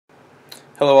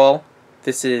Hello all,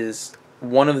 this is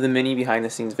one of the many behind the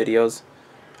scenes videos.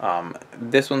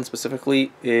 This one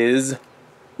specifically is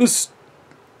the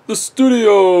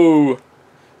studio.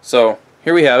 So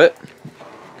here we have it.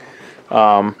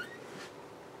 Not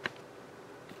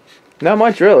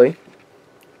much really,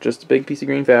 just a big piece of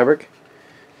green fabric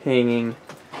hanging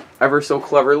ever so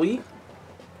cleverly,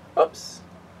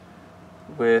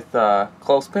 with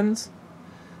clothespins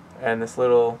and this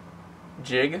little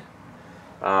jig.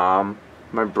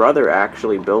 My brother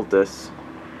actually built this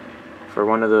for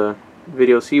one of the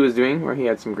videos he was doing where he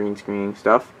had some green screening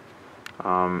stuff.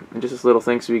 And just this little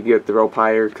thing so we could get the rope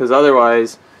higher, because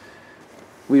otherwise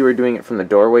we were doing it from the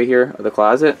doorway here of the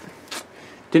closet.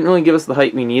 Didn't really give us the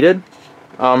height we needed.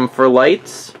 For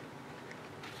lights,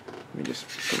 let me just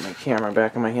put my camera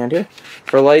back in my hand here.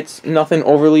 For lights, nothing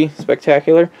overly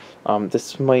spectacular.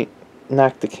 This might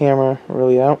knock the camera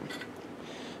really out.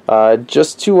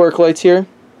 Just two work lights here.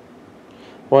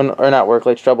 One, or not work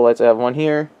lights, trouble lights. I have one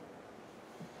here,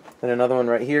 and another one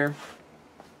right here.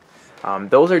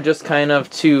 Those are just kind of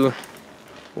to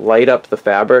light up the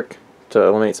fabric to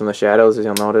eliminate some of the shadows. As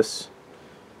you'll notice,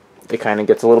 it kind of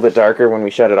gets a little bit darker when we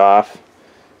shut it off.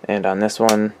 And on this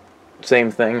one,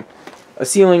 same thing. A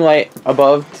ceiling light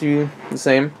above to do the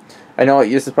same. I know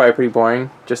this is probably pretty boring,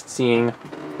 just seeing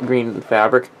green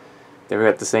fabric. They were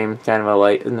at the same kind of a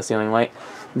light in the ceiling light.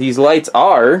 These lights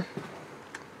are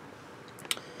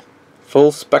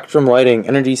full spectrum lighting,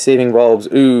 energy saving bulbs.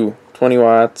 Ooh, 20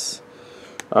 watts.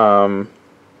 Yeah,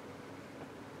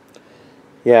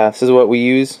 this is what we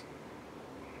use.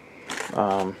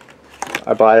 I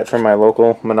bought it from my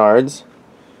local Menards,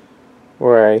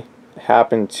 where I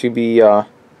happen to be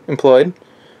employed.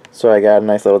 So I got a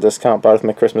nice little discount, bought it with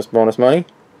my Christmas bonus money.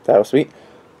 That was sweet.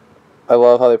 I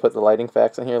love how they put the lighting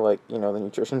facts in here, like, you know, the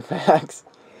nutrition facts.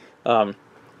 But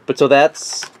so that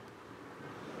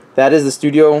is the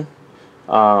studio.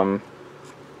 All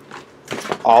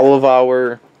of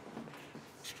our,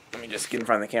 let me just get in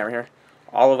front of the camera here.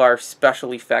 All of our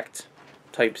special effect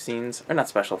type scenes, or not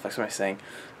special effects, what am I saying?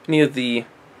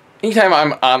 Anytime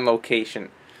I'm on location,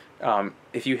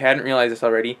 if you hadn't realized this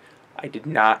already, I did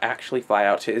not actually fly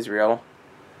out to Israel.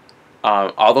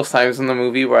 All those times in the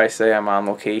movie where I say I'm on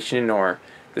location or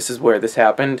this is where this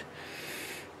happened,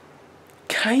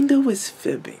 kinda was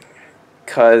fibbing,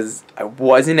 because I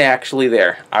wasn't actually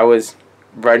there. I was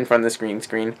right in front of this green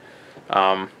screen.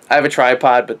 I have a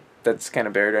tripod, but that's kind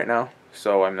of buried right now,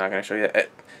 so I'm not going to show you that.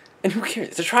 And who cares?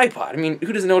 It's a tripod. I mean,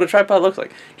 who doesn't know what a tripod looks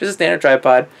like? Just a standard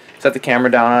tripod. Set the camera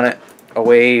down on it,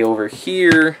 away over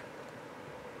here.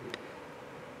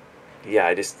 Yeah,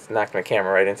 I just knocked my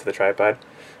camera right into the tripod.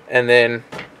 And then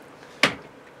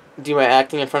do my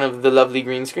acting in front of the lovely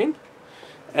green screen.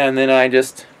 And then I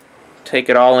just take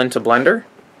it all into Blender,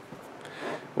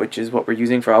 which is what we're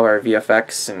using for all our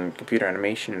VFX and computer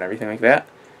animation and everything like that.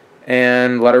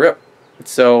 And let it rip.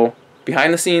 So,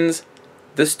 behind the scenes,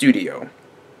 the studio.